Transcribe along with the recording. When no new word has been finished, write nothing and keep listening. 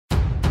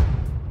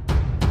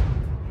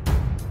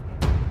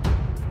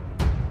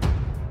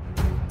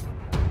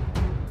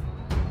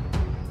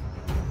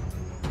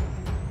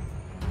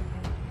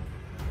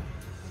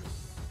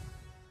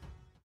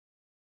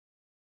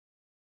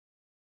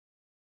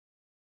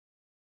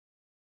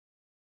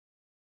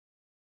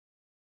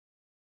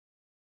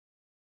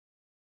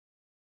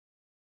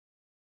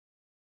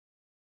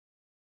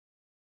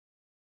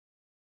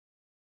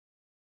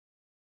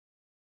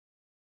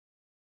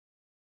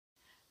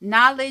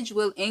Knowledge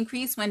will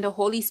increase when the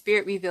Holy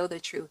Spirit reveals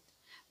the truth.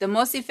 The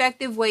most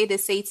effective way the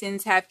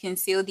Satans have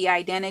concealed the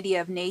identity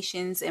of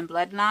nations and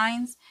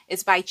bloodlines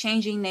is by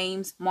changing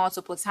names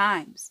multiple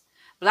times.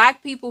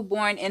 Black people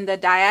born in the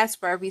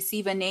diaspora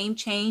receive a name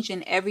change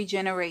in every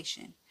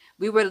generation.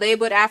 We were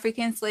labeled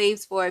African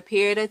slaves for a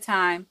period of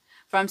time.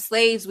 From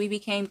slaves, we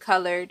became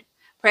colored.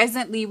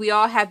 Presently, we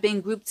all have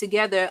been grouped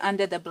together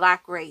under the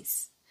black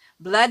race.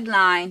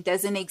 Bloodline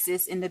doesn't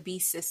exist in the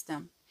beast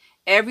system.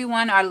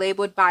 Everyone are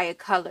labeled by a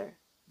color.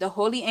 The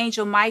holy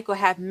angel Michael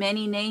have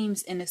many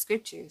names in the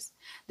scriptures.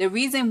 The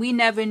reason we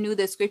never knew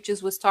the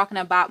scriptures was talking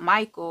about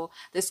Michael,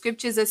 the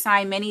scriptures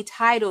assign many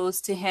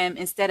titles to him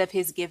instead of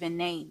his given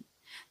name.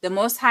 The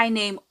Most High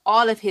named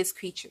all of his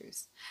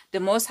creatures. The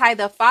Most High,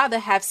 the Father,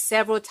 have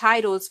several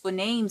titles for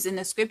names in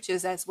the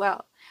scriptures as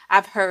well.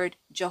 I've heard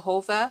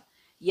Jehovah,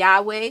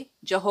 Yahweh,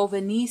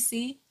 Jehovah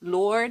Nisi,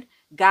 Lord,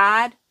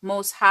 God,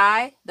 Most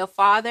High, the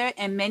Father,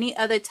 and many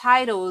other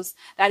titles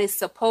that is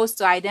supposed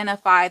to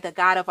identify the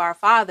God of our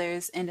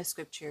fathers in the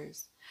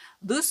scriptures.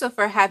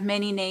 Lucifer have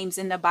many names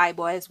in the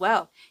Bible as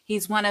well.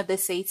 He's one of the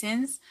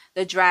Satans,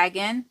 the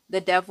dragon,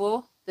 the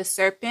devil, the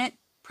serpent,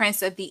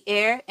 prince of the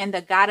air, and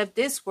the God of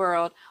this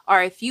world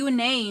are a few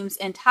names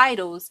and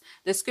titles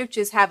the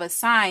scriptures have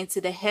assigned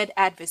to the head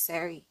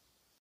adversary.